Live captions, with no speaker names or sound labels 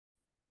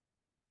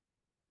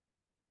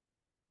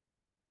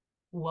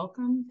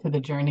Welcome to the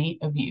Journey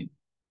of You,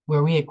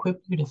 where we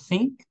equip you to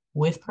think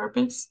with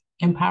purpose,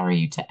 empower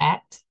you to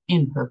act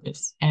in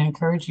purpose, and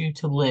encourage you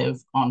to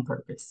live on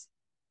purpose.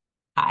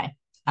 Hi,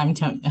 I'm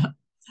Tonya.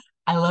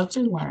 I love to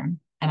learn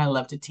and I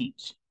love to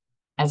teach.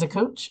 As a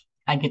coach,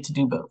 I get to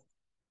do both.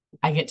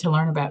 I get to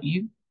learn about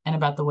you and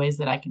about the ways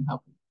that I can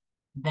help you.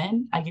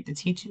 Then I get to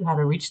teach you how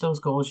to reach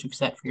those goals you've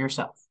set for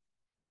yourself.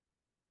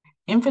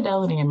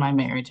 Infidelity in my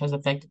marriage has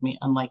affected me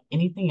unlike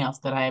anything else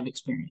that I have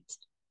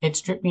experienced. It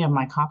stripped me of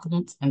my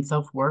confidence and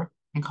self worth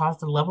and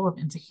caused a level of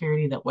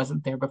insecurity that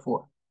wasn't there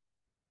before.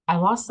 I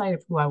lost sight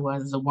of who I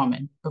was as a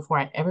woman before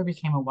I ever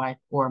became a wife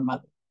or a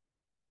mother.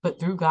 But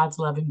through God's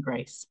love and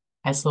grace,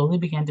 I slowly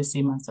began to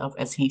see myself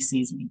as He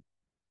sees me: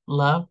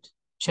 loved,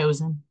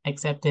 chosen,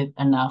 accepted,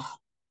 enough,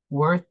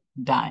 worth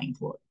dying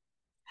for.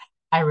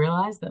 I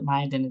realized that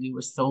my identity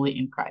was solely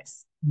in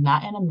Christ,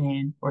 not in a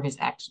man or his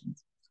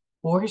actions,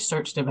 or his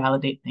search to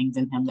validate things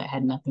in him that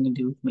had nothing to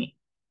do with me.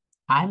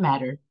 I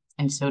matter,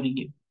 and so do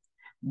you.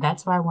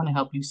 That's why I want to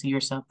help you see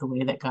yourself the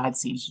way that God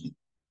sees you,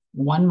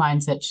 one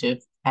mindset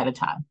shift at a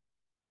time.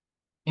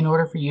 In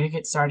order for you to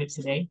get started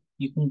today,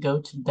 you can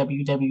go to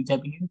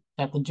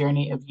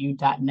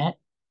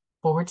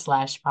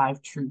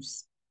www.thejourneyofyou.net/five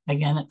truths.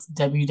 Again, that's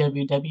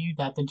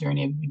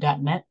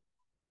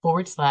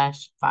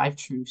www.thejourneyofyou.net/five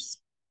truths.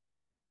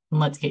 And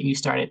let's get you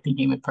started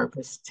thinking with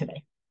purpose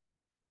today.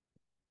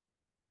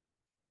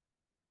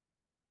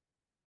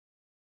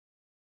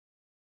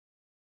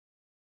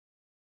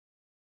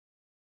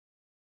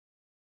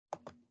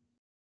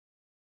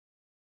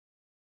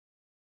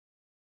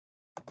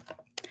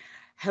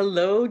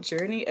 Hello,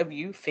 Journey of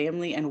You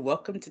family, and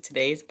welcome to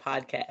today's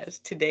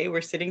podcast. Today,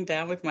 we're sitting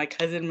down with my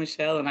cousin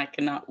Michelle, and I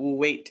cannot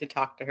wait to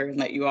talk to her and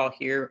let you all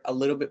hear a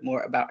little bit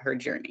more about her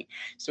journey.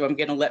 So, I'm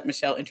going to let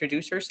Michelle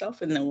introduce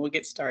herself, and then we'll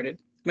get started.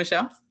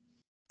 Michelle?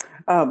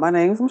 My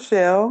name is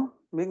Michelle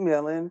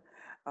McMillan.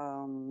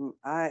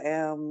 I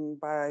am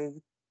by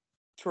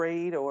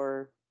trade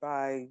or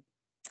by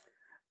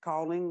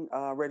calling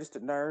a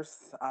registered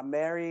nurse. I'm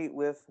married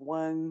with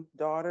one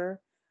daughter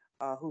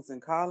who's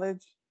in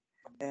college,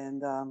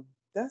 and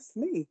that's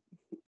me.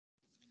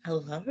 I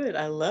love it.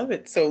 I love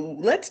it. So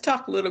let's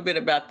talk a little bit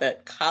about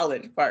that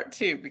college part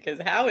too, because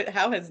how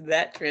has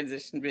that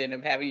transition been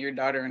of having your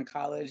daughter in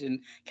college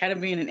and kind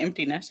of being an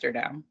empty nester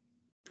now?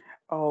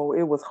 Oh,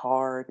 it was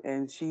hard,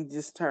 and she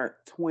just turned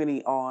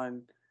 20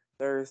 on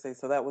Thursday,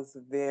 so that was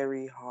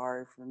very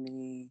hard for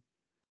me.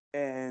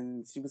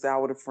 And she was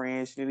out with a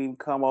friend. She didn't even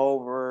come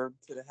over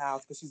to the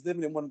house because she's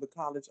living in one of the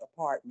college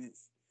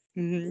apartments.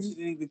 And she Mm-hmm.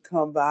 didn't even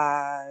come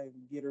by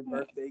and get her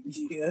birthday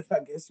gift. I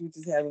guess she was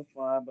just having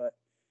fun. But,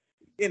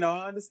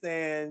 I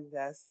understand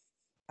that's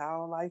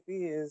how life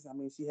is. I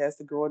mean, she has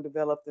to grow and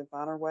develop and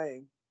find her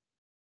way.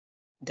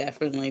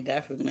 Definitely,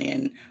 definitely.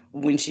 And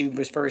when she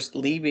was first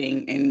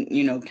leaving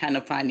and, kind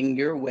of finding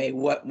your way,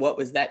 what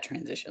was that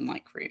transition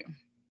like for you?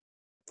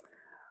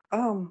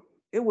 Um,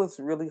 it was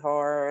really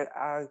hard.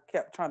 I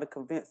kept trying to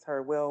convince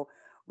her, well,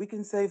 we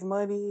can save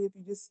money if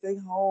you just stay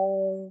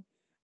home.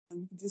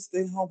 You can just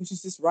stay home. But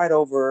she's just right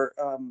over.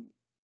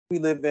 We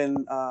live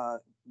in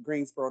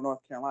Greensboro, North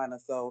Carolina,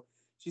 so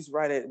she's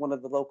right at one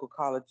of the local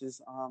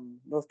colleges,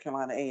 North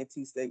Carolina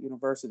A&T State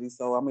University.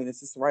 So I mean, it's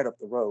just right up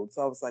the road.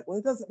 So I was like, well,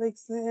 it doesn't make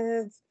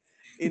sense.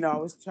 I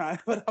was trying,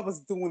 but I was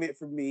doing it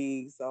for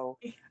me. So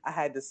I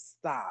had to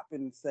stop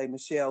and say,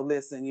 Michelle,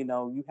 listen,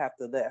 you have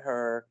to let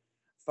her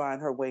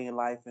find her way in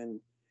life, and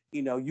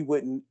you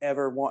wouldn't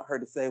ever want her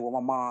to say, well, my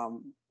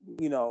mom,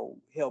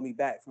 held me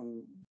back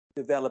from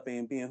developing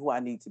and being who I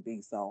need to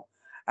be. So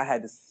I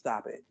had to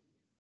stop it.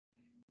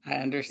 I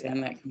Yeah.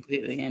 understand that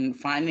completely. And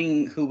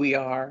finding who we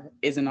are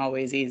isn't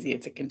always easy.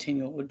 It's a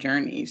continual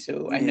journey.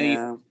 So I know you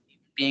Yeah.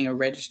 being a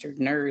registered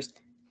nurse,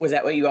 was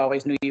that what you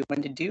always knew you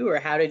wanted to do, or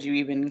how did you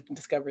even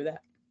discover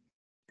that?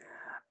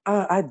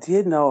 I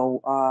did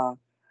know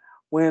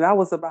when I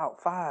was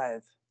about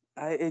five,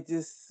 it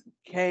just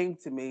came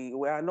to me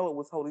where I know it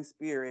was Holy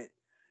Spirit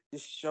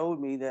just showed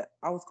me that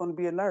I was going to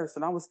be a nurse.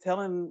 And I was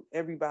telling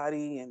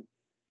everybody and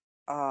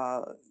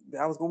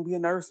that I was going to be a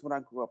nurse when I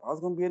grew up. I was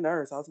going to be a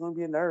nurse. I was going to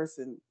be a nurse.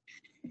 And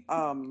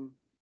um,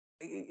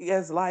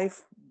 as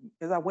life,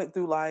 as I went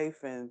through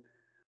life and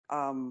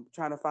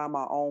trying to find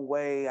my own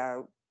way,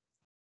 I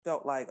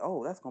felt like,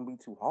 oh, that's going to be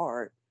too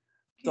hard.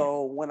 Yeah.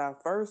 So when I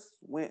first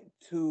went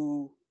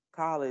to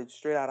college,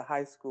 straight out of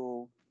high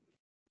school,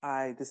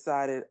 I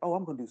decided, oh,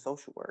 I'm going to do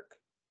social work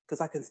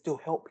because I can still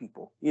help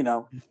people.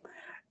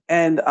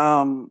 And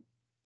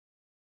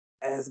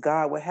as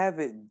God would have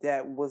it,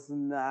 that was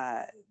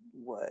not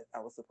what I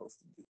was supposed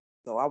to do.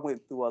 So I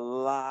went through a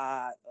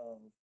lot of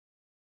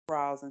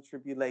trials and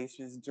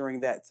tribulations during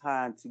that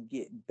time to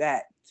get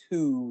back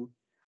to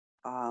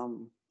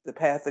the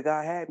path that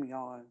God had me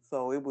on.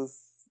 So it was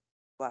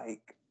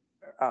like,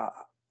 uh,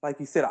 like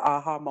you said, an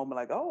aha moment.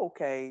 Like, oh,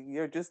 okay,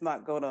 you're just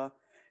not gonna.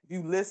 If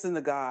you listen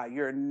to God,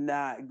 you're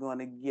not going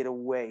to get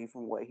away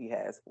from what He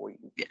has for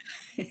you. Yeah.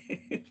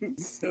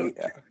 So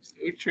Yeah. true,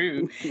 so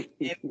true.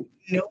 And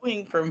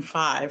knowing from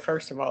 5,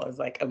 first of all, is,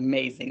 like,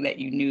 amazing that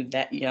you knew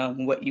that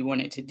young what you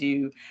wanted to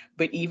do,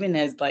 but even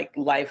as, like,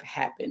 life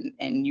happened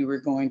and you were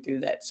going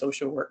through that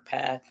social work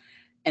path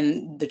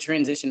and the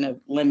transition of,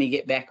 "Let me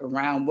get back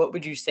around," what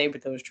would you say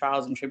with those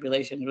trials and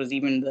tribulations was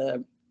even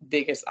the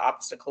biggest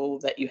obstacle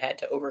that you had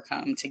to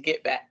overcome to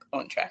get back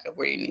on track of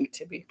where you need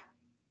to be?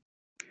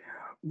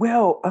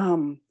 Well,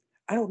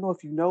 I don't know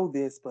if you know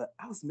this, but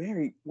I was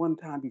married one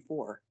time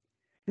before.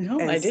 No,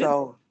 And I didn't.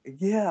 so,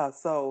 yeah,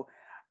 so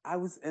I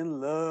was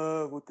in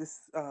love with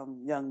this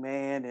young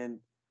man, and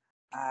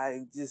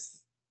I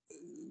just,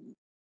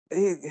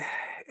 it,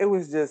 it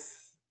was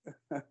just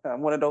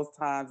one of those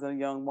times in a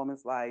young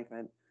woman's life.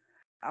 And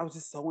I was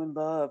just so in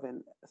love,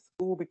 and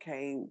school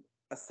became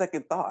a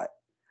second thought.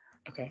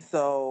 Okay.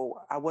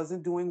 So I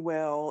wasn't doing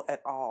well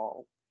at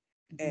all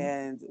Mhm.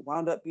 and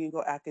wound up being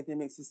on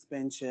academic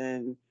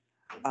suspension.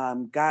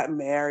 Got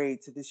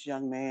married to this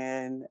young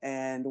man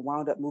and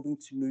wound up moving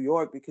to New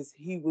York because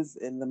he was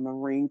in the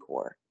Marine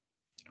Corps.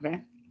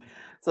 Okay.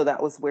 So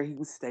that was where he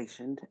was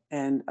stationed.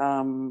 And,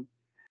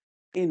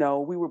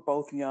 we were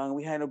both young.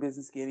 We had no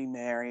business getting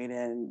married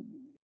and,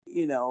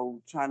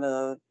 trying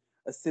to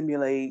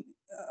assimilate,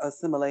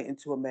 assimilate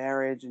into a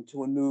marriage,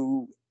 into a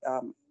new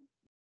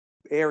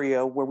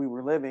area where we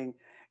were living.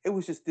 It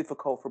was just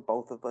difficult for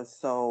both of us.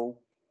 So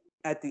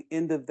at the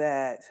end of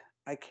that,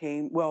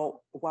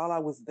 while I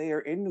was there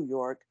in New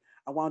York,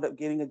 I wound up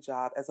getting a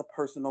job as a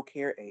personal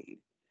care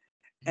aide.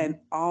 And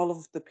Mhm. all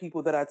of the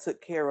people that I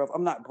took care of,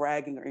 I'm not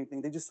bragging or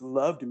anything, they just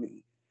loved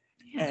me.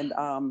 Yeah.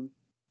 And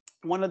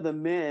one of the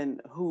men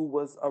who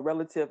was a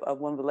relative of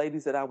one of the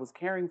ladies that I was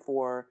caring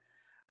for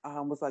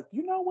was like,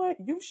 you know what,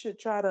 you should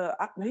try to.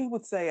 He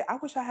would say, I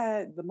wish I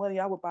had the money,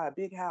 I would buy a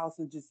big house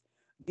and just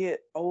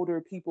get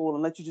older people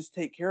and let you just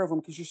take care of them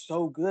because you're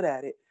so good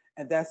at it.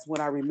 And that's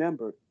when I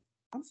remembered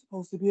I'm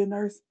supposed to be a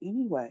nurse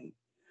anyway.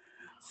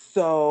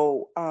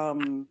 So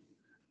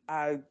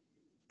I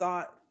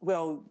thought,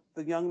 well,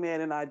 the young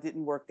man and I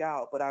didn't work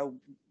out, but I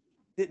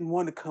didn't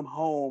want to come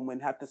home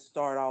and have to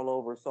start all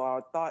over. So I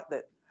thought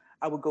that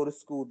I would go to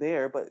school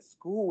there, but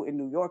school in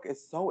New York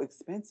is so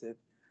expensive.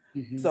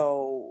 Mhm.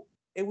 So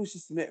it was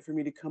just meant for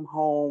me to come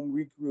home,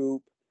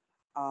 regroup.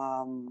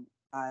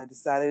 I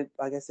decided,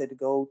 like I said, to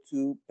go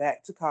to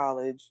back to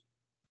college,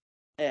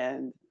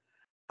 and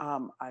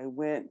I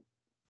went,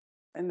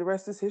 and the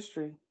rest is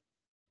history.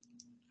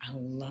 I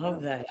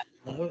love Yeah. that.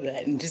 I love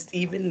that. And just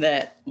even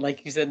that,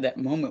 like you said, that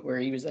moment where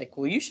he was like,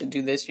 well, you should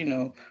do this,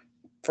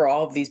 for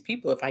all of these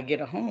people if I get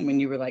a home. And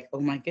you were like,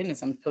 oh my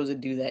goodness, I'm supposed to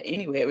do that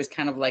anyway. It was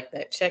kind of like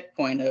that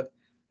checkpoint of,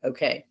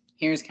 okay,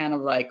 here's kind of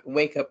like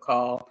wake up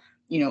call,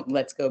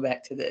 let's go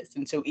back to this.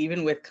 And so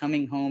even with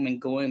coming home and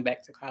going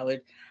back to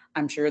college,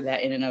 I'm sure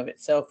that in and of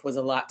itself was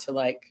a lot to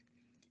like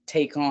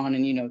take on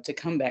and to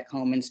come back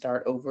home and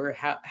start over.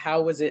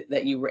 How was it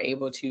that you were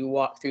able to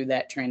walk through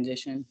that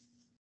transition?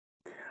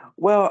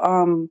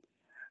 Well,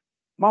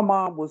 my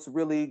mom was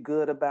really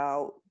good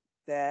about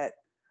that.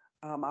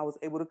 I was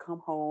able to come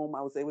home.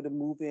 I was able to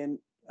move in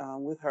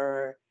with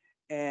her,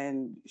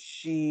 and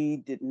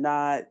she did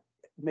not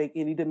make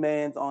any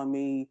demands on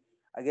me.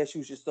 I guess she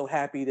was just so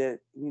happy that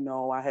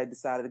I had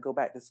decided to go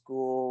back to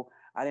school.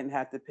 I didn't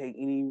have to pay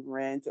any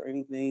rent or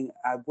anything.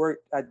 I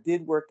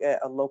did work at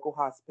a local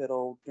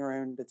hospital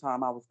during the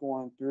time I was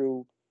going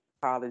through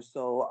college,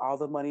 so all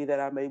the money that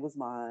I made was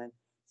mine.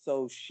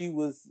 So she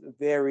was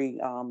very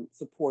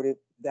supportive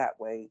that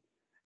way.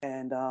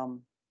 And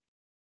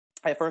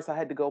at first, I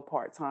had to go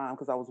part time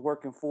because I was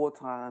working full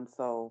time.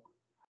 So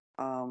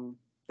um,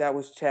 that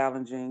was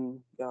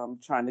challenging,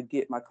 trying to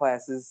get my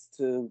classes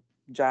to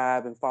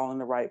jive and fall in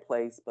the right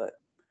place. But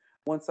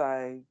once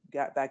I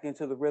got back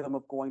into the rhythm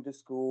of going to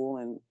school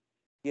and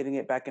getting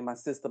it back in my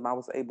system, I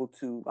was able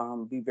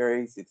to be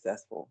very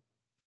successful.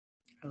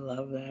 I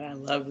love that. I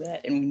love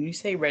that. And when you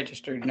say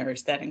registered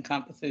nurse, that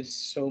encompasses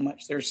so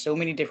much. There's so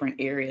many different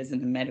areas in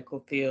the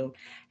medical field.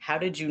 How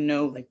did you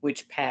know like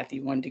which path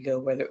you wanted to go,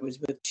 whether it was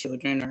with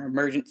children or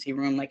emergency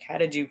room? Like how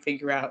did you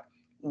figure out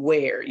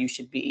where you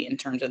should be in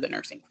terms of the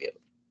nursing field?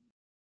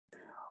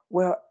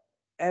 Well,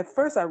 at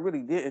first, I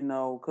really didn't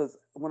know because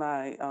when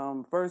I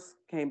first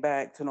came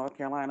back to North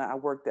Carolina, I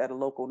worked at a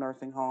local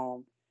nursing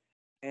home,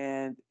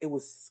 and it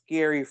was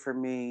scary for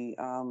me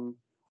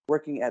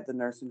working at the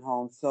nursing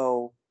home.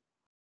 So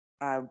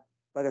I,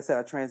 like I said,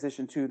 I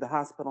transitioned to the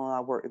hospital and I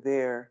worked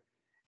there,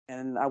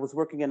 and I was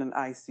working in an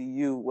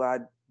ICU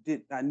where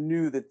I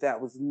knew that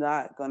that was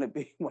not going to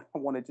be what I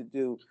wanted to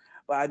do,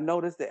 but I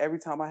noticed that every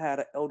time I had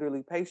an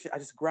elderly patient, I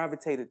just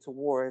gravitated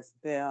towards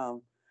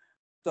them.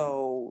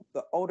 So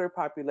the older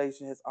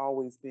population has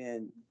always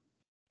been,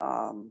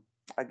 um,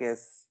 I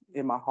guess,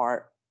 in my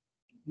heart.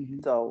 Mm-hmm.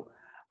 So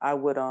I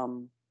would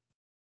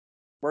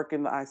work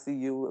in the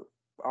ICU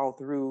all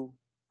through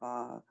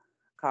uh,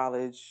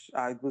 college.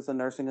 I was a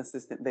nursing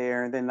assistant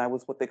there, and then I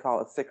was what they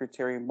call a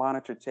secretary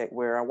monitor tech,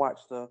 where I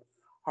watched the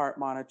heart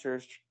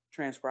monitors,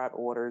 transcribe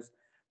orders.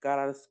 got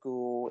out of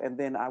school, and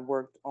then I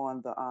worked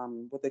on the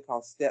what they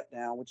call step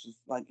down, which is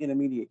like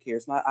intermediate care.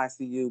 It's not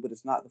ICU, but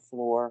it's not the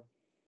floor.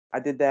 I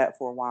did that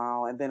for a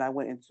while, and then I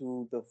went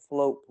into the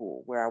float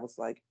pool where I was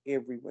like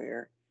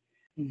everywhere.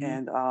 Hmm.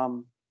 And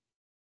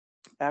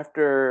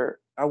after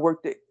I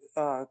worked at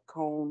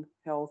Cone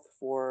Health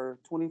for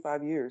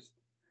 25 years,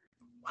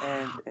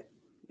 and Wow.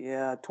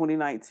 yeah,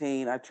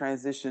 2019 I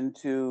transitioned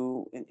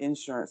to an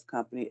insurance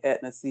company,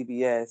 Aetna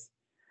CVS,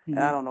 and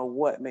I Hmm. don't know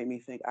what made me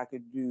think I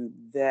could do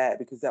that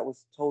because that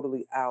was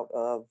totally out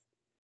of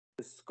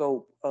the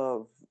scope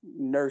of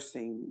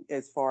nursing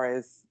as far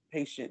as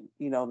patient,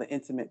 the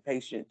intimate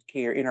patient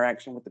care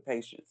interaction with the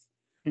patients.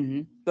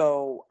 Hmm.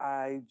 So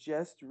I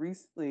just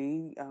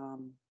recently,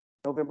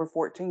 November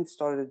 14th,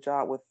 started a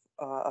job with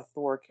a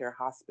ThorCare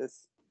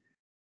hospice.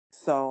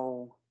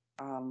 So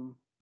um,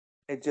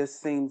 it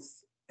just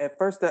seems, at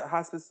first, that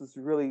hospice was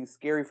really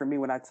scary for me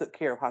when I took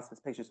care of hospice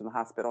patients in the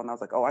hospital. And I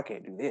was like, oh, I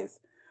can't do this.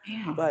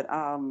 Yeah. But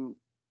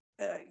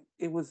uh,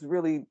 it was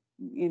really,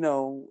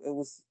 it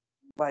was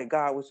like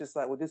God was just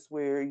like, well, this is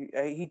where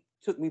He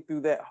took me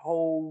through that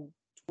whole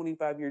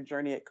 25-year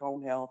journey at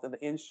Cone Health and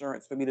the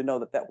insurance for me to know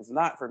that that was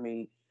not for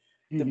me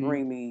to Hmm.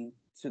 bring me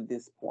to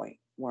this point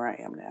where I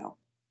am now.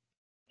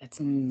 That's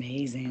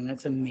amazing.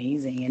 That's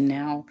amazing. And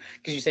now,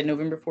 because you said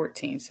November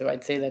 14th, so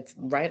I'd say that's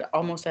right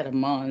almost at a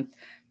month.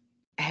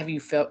 Have you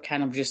felt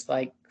kind of just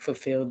like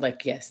fulfilled?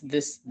 Like, yes,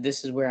 this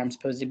is where I'm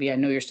supposed to be. I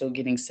know you're still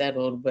getting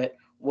settled, but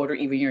what are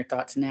even your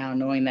thoughts now,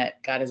 knowing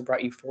that God has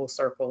brought you full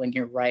circle and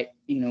you're right,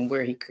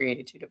 where He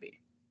created you to be?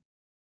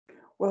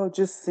 Well,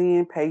 just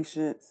seeing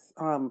patients,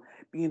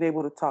 being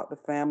able to talk to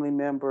family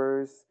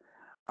members.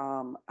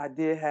 I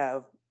did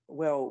have,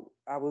 well,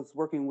 I was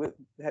working with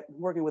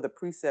a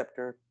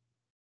preceptor,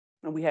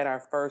 and we had our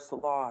first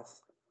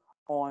loss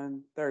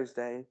on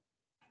Thursday,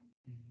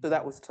 so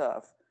that Mhm. was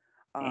tough.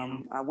 Yeah.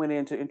 I went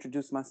in to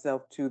introduce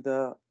myself to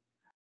the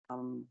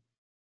um,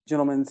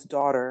 gentleman's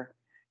daughter,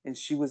 and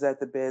she was at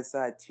the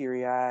bedside,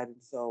 teary eyed,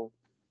 and so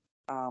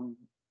um,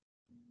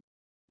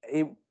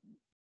 it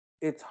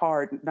it's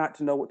hard not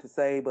to know what to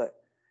say, but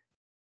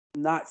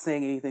not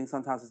saying anything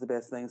sometimes is the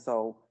best thing.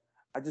 So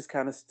I just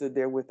kind of stood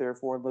there with her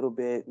for a little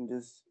bit and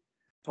just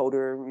told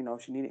her,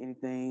 if she needed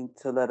anything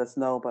to let us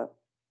know. But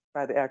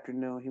by the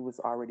afternoon, he was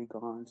already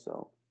gone.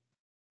 So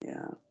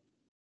yeah.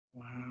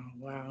 Wow,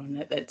 wow. And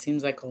that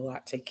seems like a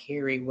lot to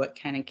carry. What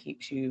kind of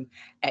keeps you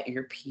at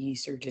your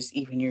peace or just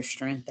even your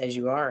strength as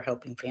you are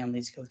helping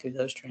families go through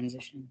those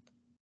transitions?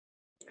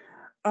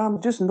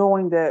 Just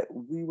knowing that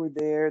we were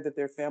there, that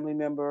their family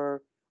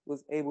member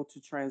was able to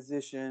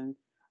transition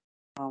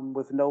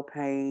with no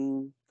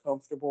pain,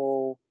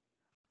 comfortable,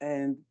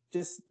 and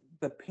just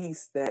the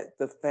peace that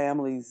the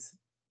families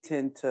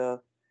tend to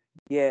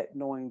get,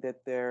 knowing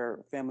that their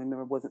family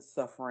member wasn't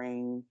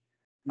suffering.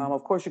 Mhm.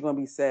 Of course, you're going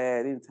to be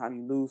sad anytime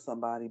you lose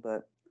somebody,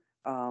 but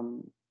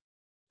um,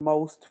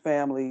 most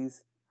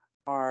families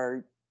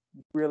are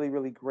really,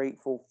 really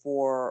grateful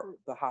for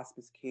the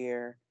hospice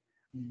care.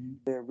 Mhm.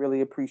 They're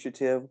really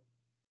appreciative.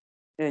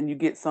 And you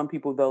get some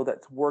people, though,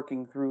 that's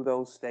working through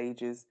those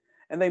stages,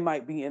 and they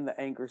might be in the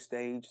anger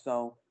stage.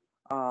 So,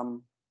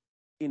 um,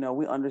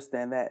 we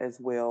understand that as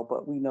well,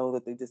 but we know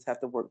that they just have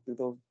to work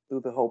through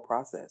the whole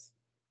process.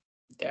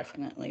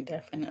 Definitely,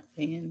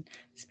 definitely. And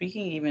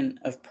speaking even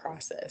of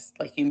process,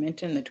 like you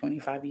mentioned the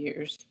 25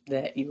 years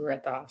that you were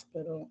at the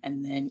hospital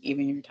and then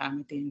even your time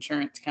at the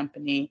insurance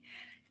company,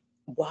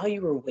 while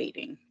you were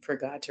waiting for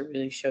God to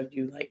really show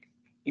you like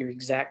your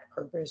exact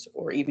purpose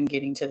or even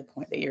getting to the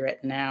point that you're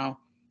at now,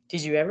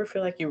 did you ever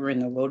feel like you were in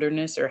the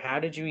wilderness or how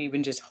did you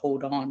even just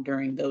hold on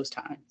during those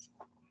times?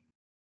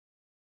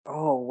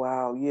 Oh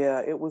wow,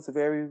 yeah, it was a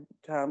very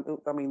time.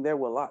 I mean, there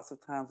were lots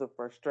of times of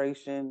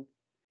frustration.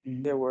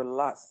 Mhm. There were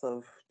lots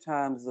of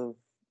times of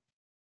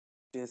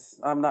just.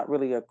 I'm not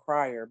really a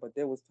crier, but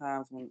there was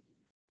times when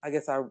I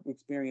guess I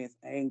experienced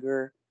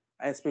anger.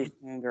 I experienced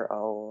anger a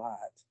lot.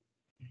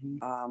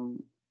 Mhm.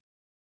 Um,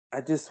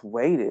 I just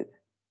waited,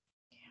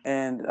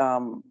 and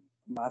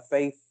my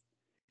faith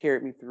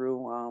carried me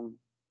through.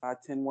 I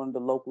attend one of the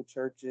local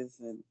churches,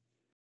 and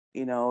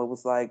it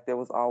was like there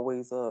was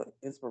always a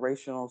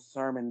inspirational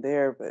sermon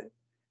there, but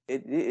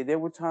there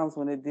were times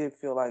when it did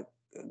feel like,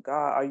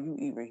 God, are you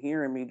even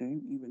hearing me? Do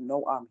you even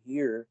know I'm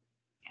here?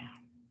 Yeah.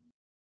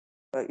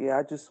 But yeah,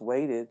 I just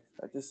waited.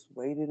 I just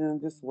waited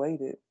and just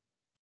waited.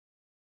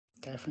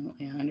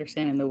 Definitely, I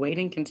understand. And the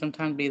waiting can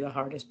sometimes be the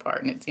hardest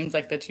part. And it seems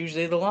like that's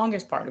usually the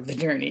longest part of the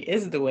journey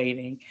is the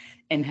waiting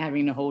and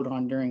having to hold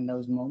on during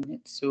those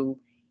moments. So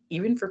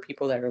even for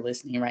people that are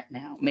listening right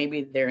now,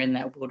 maybe they're in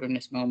that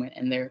wilderness moment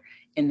and they're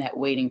in that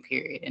waiting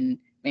period and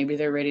maybe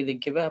they're ready to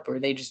give up or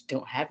they just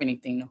don't have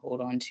anything to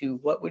hold on to.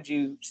 What would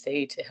you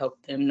say to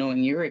help them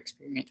knowing your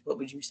experience? What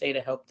would you say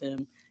to help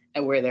them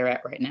at where they're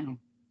at right now?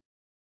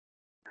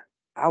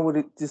 I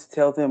would just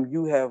tell them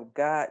you have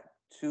got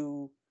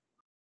to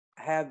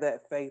have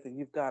that faith and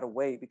you've got to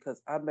wait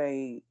because I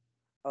made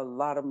a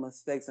lot of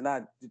mistakes and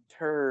I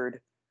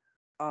deterred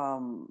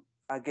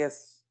I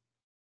guess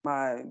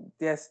my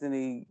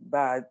destiny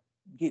by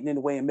getting in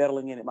the way and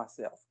meddling in it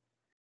myself.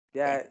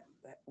 Yeah. That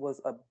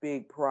was a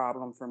big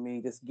problem for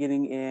me. Just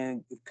getting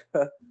in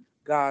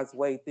God's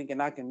way, thinking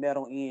I can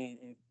meddle in,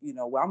 and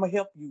well, I'm gonna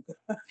help you.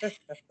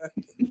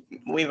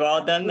 We've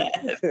all done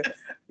that.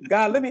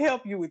 God, let me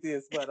help you with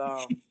this. But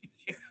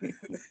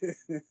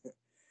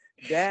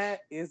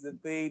that is the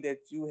thing that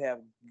you have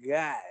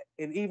got.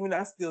 And even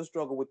I still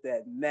struggle with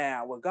that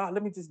now. Well, God,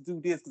 let me just do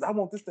this because I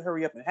want this to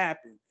hurry up and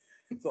happen.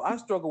 So I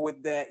struggle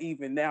with that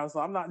even now. So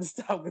I'm not just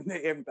talking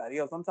to everybody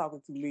else. I'm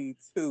talking to me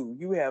too.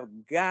 You have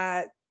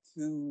got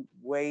to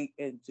wait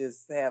and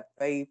just have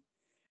faith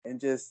and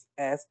just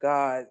ask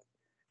God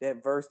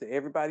that verse that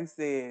everybody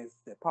says,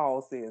 that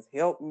Paul says,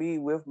 help me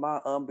with my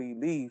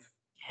unbelief.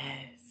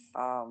 Yes.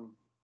 Um,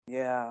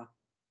 yeah.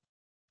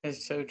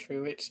 It's so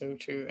true. It's so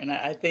true. And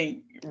I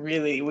think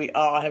really we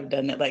all have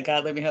done it. Like,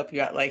 God, let me help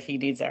you out. Like, He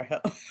needs our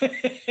help.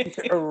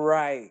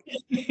 Right.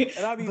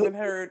 And I've But even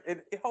heard,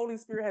 and the Holy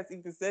Spirit has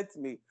even said to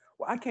me,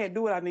 well, I can't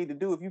do what I need to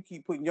do if you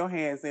keep putting your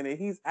hands in it.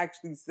 He's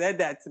actually said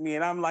that to me.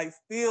 And I'm like,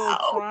 still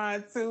wow,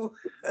 trying to.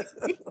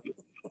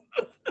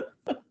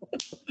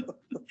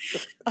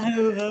 I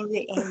love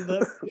it. I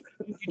love it.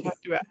 You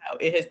talked about how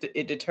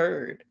it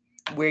deterred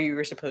where you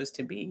were supposed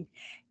to be.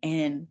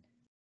 And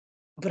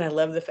but I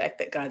love the fact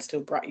that God still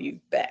brought you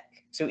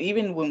back. So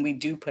even when we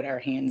do put our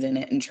hands in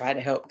it and try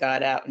to help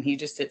God out, and He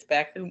just sits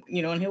back and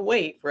and He'll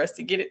wait for us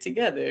to get it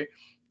together,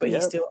 but He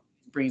Yep. still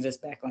brings us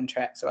back on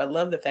track. So I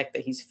love the fact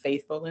that He's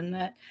faithful in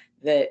that.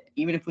 That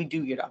even if we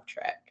do get off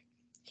track,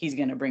 He's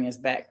going to bring us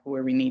back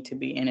where we need to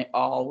be, and it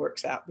all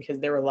works out. Because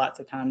there were lots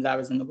of times I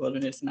was in the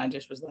wilderness and I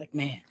just was like,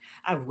 man,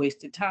 I've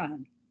wasted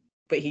time,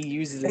 but He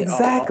uses it all.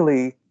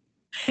 Exactly.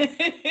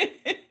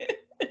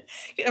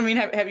 I mean,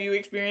 have you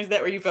experienced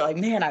that where you felt like,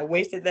 man, I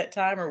wasted that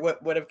time, or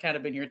what have kind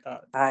of been your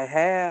thoughts? I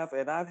have,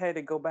 and I've had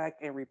to go back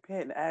and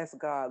repent and ask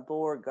God,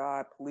 Lord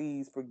God,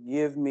 please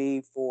forgive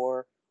me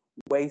for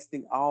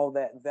wasting all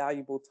that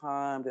valuable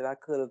time that I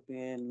could have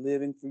been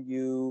living for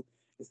you.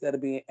 Instead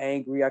of being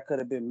angry, I could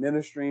have been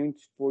ministering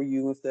for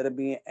you instead of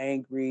being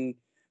angry.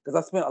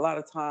 Because I spent a lot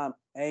of time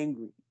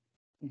angry.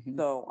 Hmm.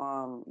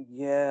 So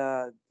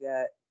yeah,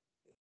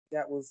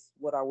 that was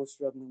what I was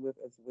struggling with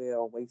as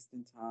well,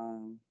 wasting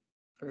time.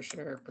 For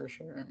sure, for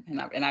sure.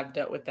 And I've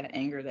dealt with that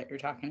anger that you're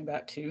talking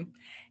about too.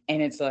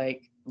 And it's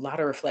like a lot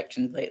of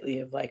reflections lately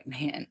of like,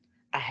 man,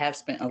 I have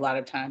spent a lot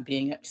of time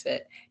being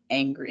upset,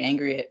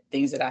 angry at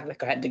things that I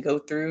had to go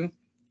through,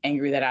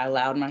 angry that I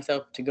allowed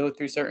myself to go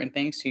through certain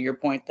things, to your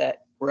point,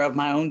 that were of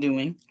my own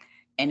doing.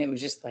 And it was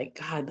just like,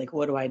 God, like,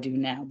 what do I do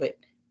now? But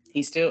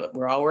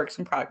we're all works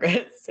in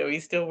progress. So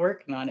He's still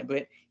working on it,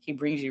 but He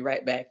brings you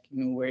right back,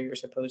 where you're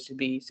supposed to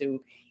be. So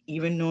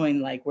even knowing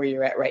like where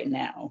you're at right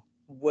now,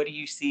 what do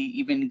you see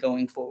even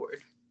going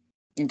forward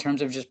in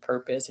terms of just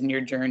purpose and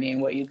your journey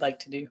and what you'd like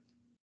to do?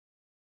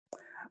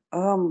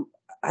 Um,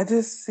 I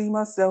just see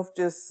myself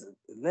just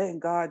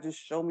letting God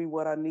just show me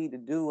what I need to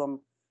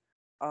do.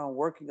 I'm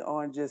working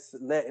on just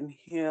letting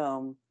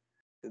Him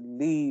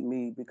lead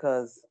me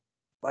because,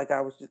 like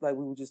we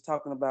were just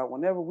talking about,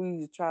 whenever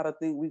we try to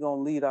think we're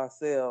gonna lead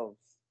ourselves,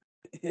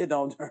 it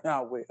don't turn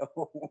out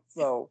well.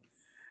 So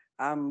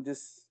I'm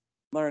just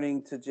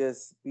learning to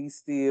just be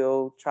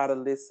still, try to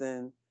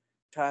listen,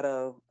 try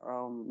to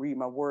read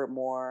my word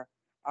more.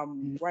 I'm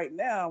Mm. right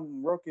now.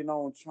 I'm working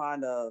on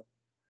trying to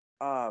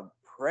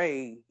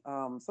pray.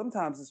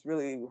 Sometimes it's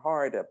really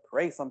hard to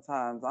pray.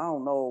 Sometimes I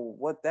don't know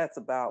what that's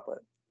about, but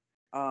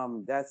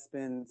that's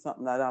been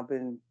something that I've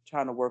been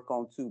trying to work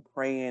on too,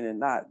 praying and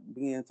not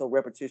being so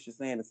repetitious,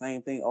 saying the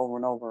same thing over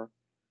and over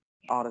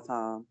all the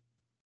time.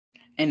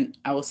 And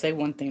I will say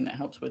one thing that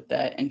helps with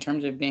that in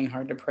terms of being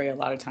hard to pray. A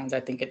lot of times, I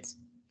think it's,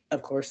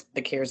 of course,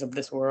 the cares of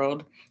this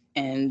world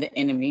and the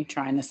enemy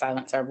trying to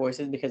silence our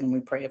voices, because when we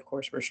pray, of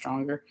course, we're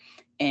stronger.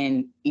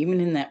 And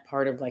even in that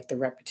part of like the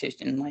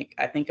repetition, like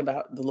I think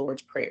about the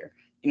Lord's Prayer.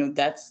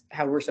 That's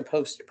how we're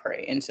supposed to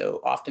pray. And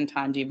so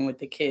oftentimes, even with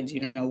the kids,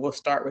 we'll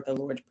start with the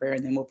Lord's Prayer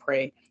and then we'll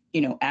pray,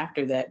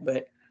 after that.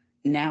 But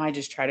now I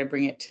just try to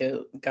bring it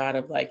to God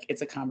of like,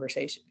 it's a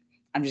conversation.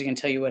 I'm just going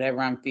to tell you whatever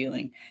I'm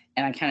feeling,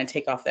 and I kind of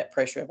take off that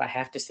pressure of I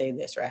have to say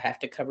this or I have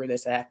to cover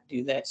this, I have to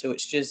do that. So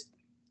it's just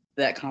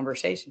that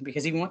conversation,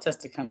 because He wants us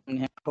to come to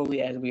Him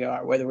wholly as we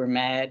are, whether we're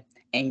mad,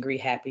 angry,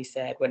 happy,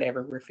 sad,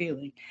 whatever we're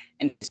feeling.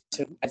 And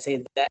so Mhm. I'd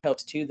say that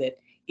helps too. That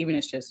even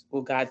it's just,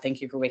 well, God,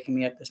 thank you for waking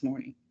me up this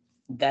morning.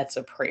 That's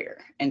a prayer.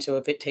 And so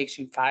if it takes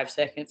you 5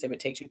 seconds, if it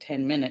takes you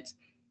 10 minutes,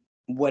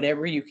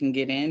 whatever you can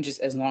get in,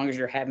 just as long as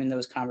you're having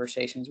those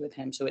conversations with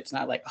Him. So it's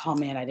not like, oh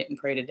man, I didn't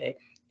pray today.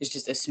 It's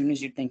just as soon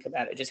as you think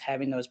about it, just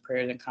having those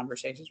prayers and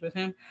conversations with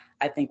Him,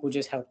 I think will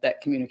just help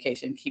that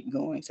communication keep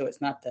going. So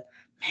it's not the,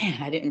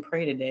 man, I didn't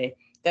pray today.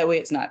 That way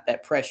it's not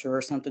that pressure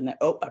or something that,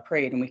 oh, I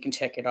prayed and we can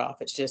check it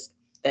off. It's just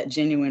that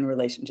genuine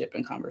relationship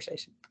and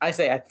conversation. I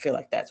feel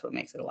like that's what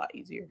makes it a lot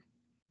easier.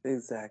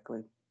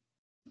 Exactly.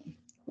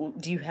 Well,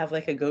 do you have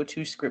like a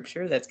go-to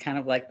scripture that's kind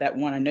of like that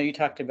one? I know you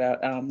talked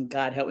about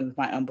God help me with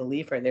my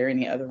unbelief. Are there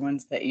any other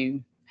ones that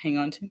you hang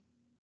on to?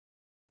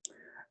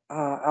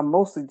 I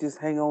mostly just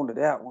hang on to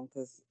that one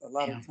because a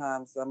lot Yeah. of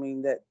times, I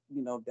mean, that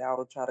doubt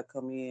will try to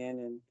come in,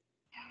 and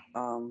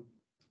um,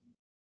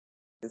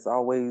 It's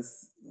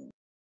always,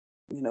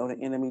 the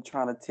enemy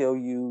trying to tell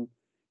you,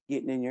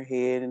 getting in your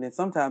head. And then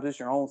sometimes it's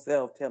your own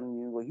self telling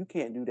you, well, you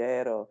can't do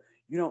that, or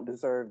you don't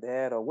deserve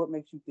that, or what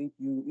makes you think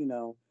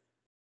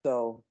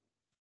so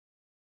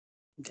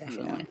yeah.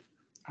 Definitely.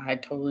 I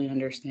totally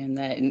understand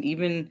that. And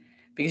even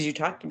because you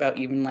talked about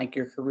even like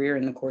your career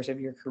in the course of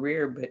your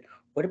career, but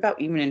what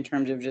about even in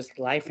terms of just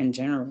life in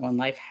general and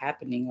life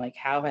happening? Like,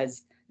 how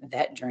has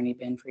that journey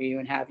been for you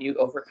and have you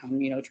overcome,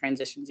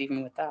 transitions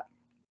even with that?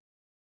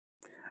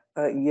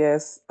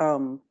 Yes.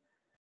 Some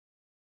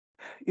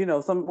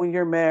when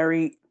you're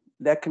married,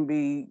 that can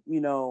be,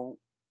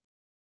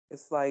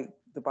 it's like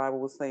the Bible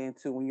was saying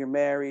too. When you're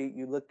married,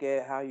 you look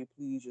at how you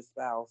please your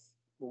spouse.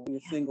 But when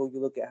you're Yeah. single, you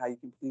look at how you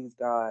can please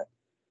God.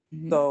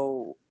 Mhm.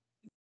 So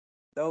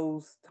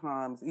those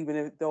times, even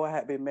if though I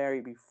had been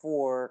married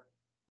before,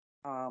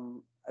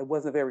 it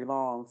wasn't very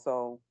long.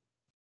 So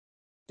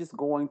just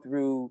going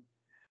through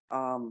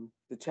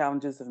the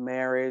challenges of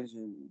marriage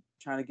and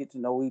trying to get to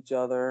know each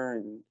other,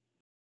 and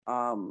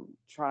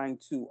trying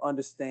to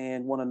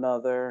understand one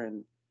another,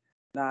 and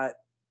not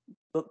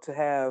look to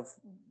have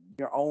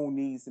your own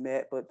needs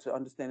met, but to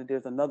understand that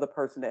there's another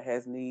person that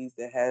has needs,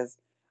 that has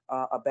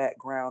a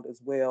background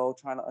as well,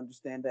 trying to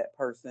understand that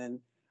person.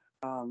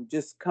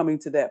 Just coming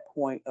to that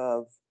point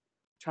of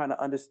trying to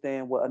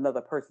understand what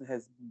another person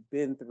has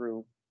been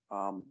through,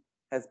 um,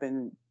 has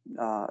been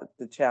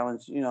the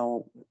challenge,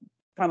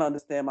 trying to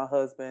understand my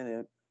husband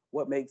and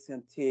what makes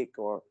him tick,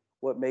 or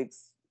what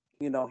makes,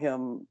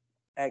 him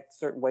act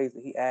certain ways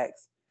that he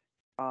acts.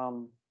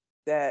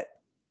 That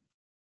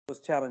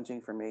was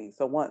challenging for me.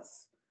 So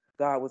once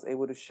God was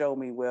able to show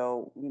me,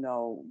 well, you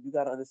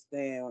got to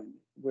understand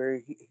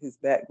where his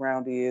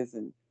background is,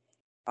 and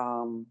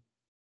um,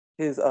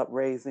 his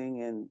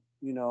upraising, and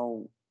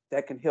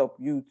that can help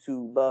you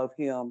to love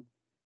him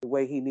the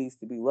way he needs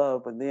to be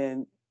loved. But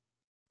then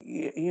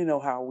you know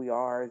how we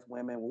are as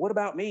women. What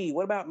about me?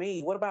 What about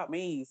me? What about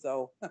me?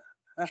 So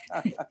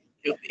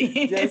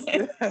just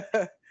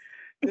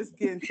just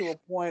getting to a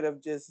point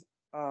of just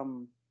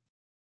um,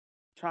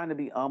 trying to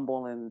be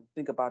humble and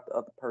think about the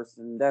other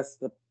person. That's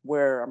the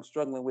where I'm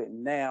struggling with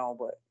now.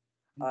 But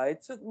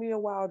it took me a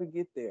while to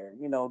get there.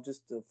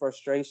 Just the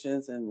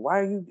frustrations and why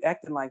are you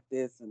acting like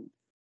this? And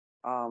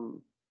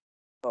um,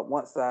 but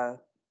once God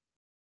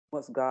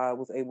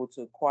was able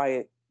to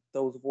quiet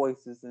those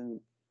voices and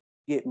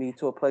get me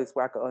to a place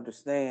where I could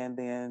understand,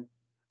 then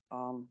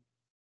um,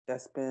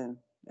 that's been.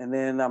 And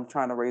then I'm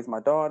trying to raise my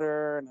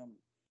daughter, and I'm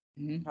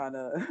Mhm. trying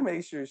to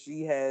make sure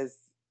she has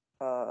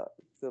uh,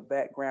 the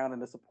background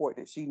and the support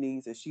that she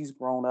needs as she's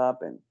grown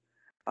up, and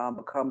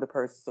become the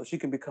person, so she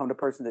can become the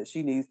person that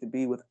she needs to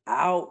be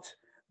without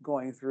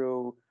going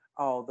through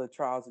all the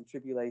trials and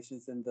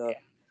tribulations, and the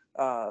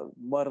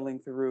muddling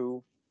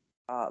through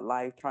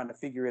life, trying to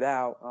figure it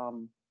out.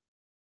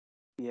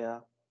 Yeah,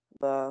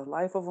 the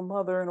life of a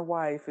mother and a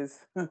wife is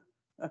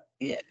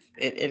Yes,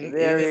 it is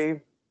very,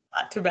 a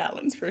lot to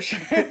balance for sure.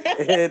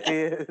 it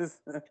is.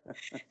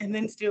 And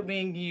then still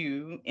being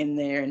you in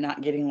there and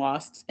not getting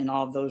lost in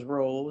all of those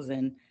roles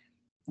and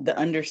the Yes.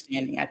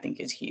 understanding I think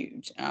is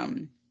huge.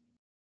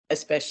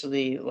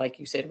 Especially like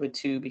you said with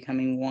two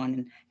becoming one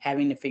and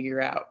having to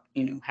figure out,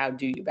 how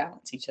do you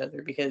balance each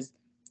other? Because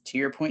to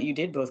your point, you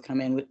did both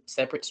come in with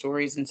separate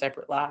stories and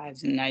separate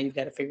lives, and now you've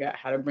got to figure out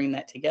how to bring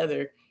that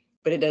together.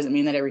 But it doesn't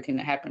mean that everything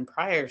that happened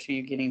prior to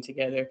you getting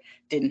together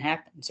didn't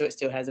happen. So it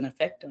still has an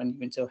effect on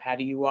you. And so how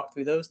do you walk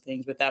through those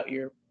things without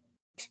your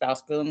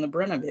spouse feeling the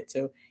brunt of it?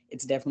 So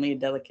it's definitely a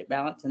delicate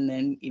balance. And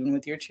then even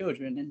with your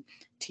children and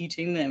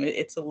teaching them,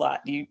 it's a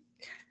lot.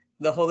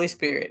 The Holy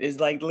Spirit is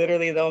like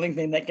literally the only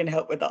thing that can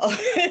help with all.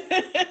 Because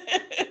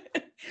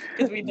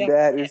we definitely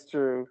That can't is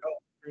true.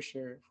 control for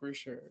sure, for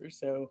sure.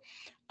 So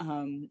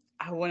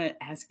I want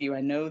to ask you,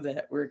 I know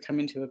that we're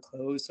coming to a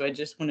close, so I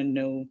just want to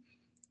know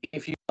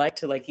if you'd like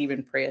to like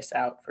even pray us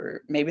out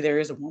for maybe there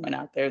is a woman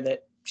out there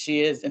that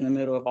she is in the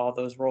middle of all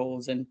those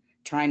roles and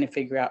trying to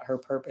figure out her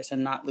purpose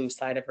and not lose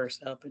sight of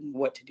herself and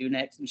what to do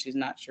next and she's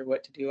not sure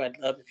what to do. I'd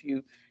love if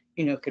you,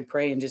 could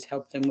pray and just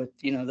help them with,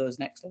 those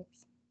next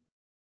steps.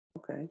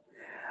 Okay.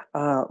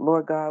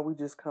 Lord God, we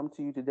just come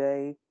to you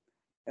today,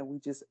 and we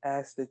just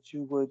ask that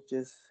you would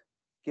just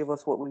give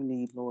us what we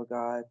need, Lord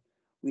God.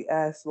 We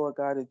ask, Lord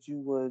God, that you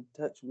would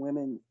touch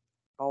women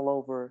all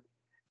over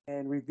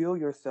and reveal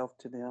yourself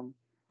to them.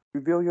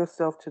 Reveal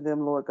yourself to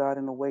them, Lord God,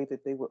 in a way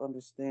that they will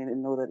understand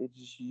and know that it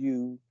is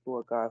you,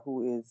 Lord God,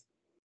 who is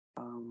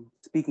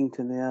speaking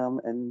to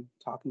them and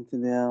talking to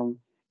them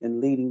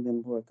and leading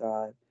them, Lord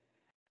God.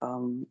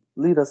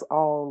 Lead us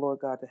all, Lord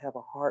God, to have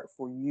a heart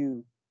for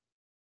you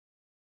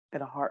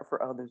and a heart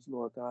for others,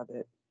 Lord God,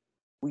 that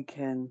we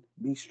can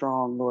be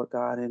strong, Lord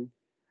God, and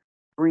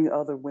bring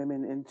other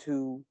women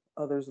into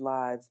others'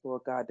 lives,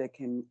 Lord God, that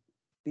can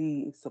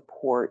be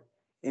support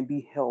and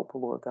be help,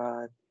 Lord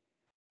God.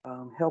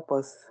 Help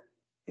us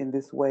in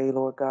this way,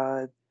 Lord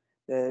God,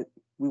 that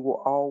we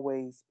will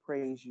always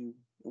praise you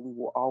and we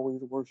will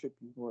always worship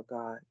you, Lord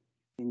God.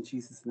 In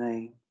Jesus'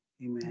 name,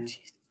 Oh, amen.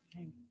 Jesus.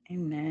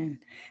 Amen.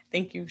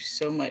 Thank you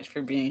so much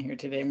for being here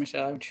today,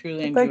 Michelle. I've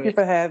truly Well, thank you enjoyed.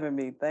 for having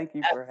me. Thank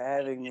you for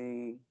having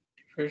me.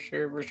 For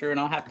sure, for sure. And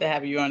I'll have to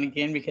have you on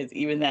again because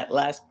even that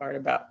last part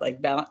about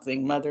like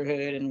balancing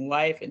motherhood and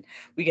wife, and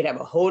we could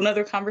have a whole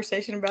nother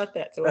conversation about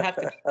that. So we'll have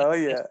to do Oh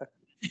yeah.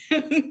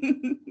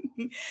 that.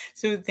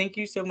 So thank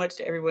you so much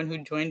to everyone who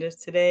joined us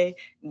today.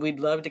 We'd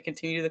love to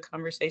continue the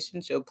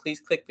conversation. So please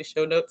click the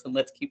show notes and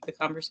let's keep the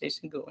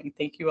conversation going.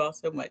 Thank you all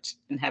so much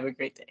and have a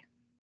great day.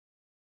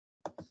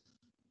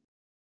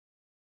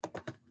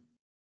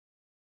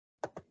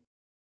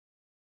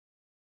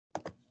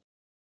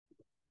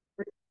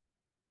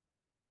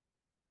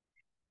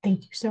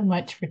 Thank you so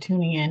much for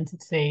tuning in to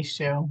today's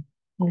show.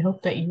 We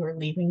hope that you are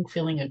leaving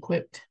feeling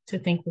equipped to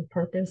think with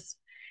purpose,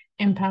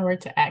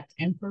 empowered to act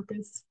in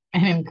purpose,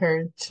 and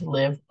encouraged to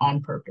live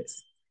on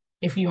purpose.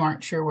 If you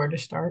aren't sure where to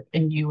start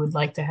and you would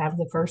like to have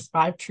the first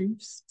 5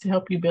 truths to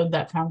help you build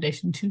that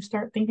foundation to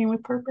start thinking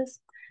with purpose,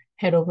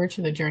 head over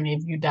to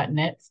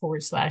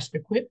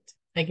thejourneyofyou.net/equipped.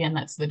 Again,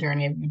 that's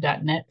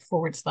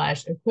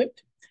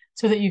thejourneyofyou.net/equipped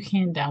so that you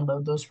can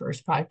download those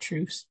first 5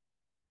 truths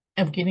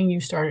of getting you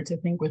started to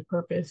think with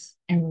purpose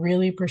and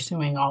really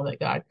pursuing all that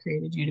God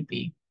created you to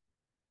be.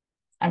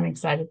 I'm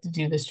excited to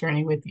do this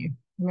journey with you.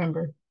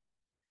 Remember,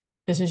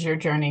 this is your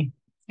journey,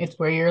 it's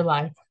where your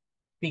life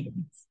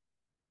begins.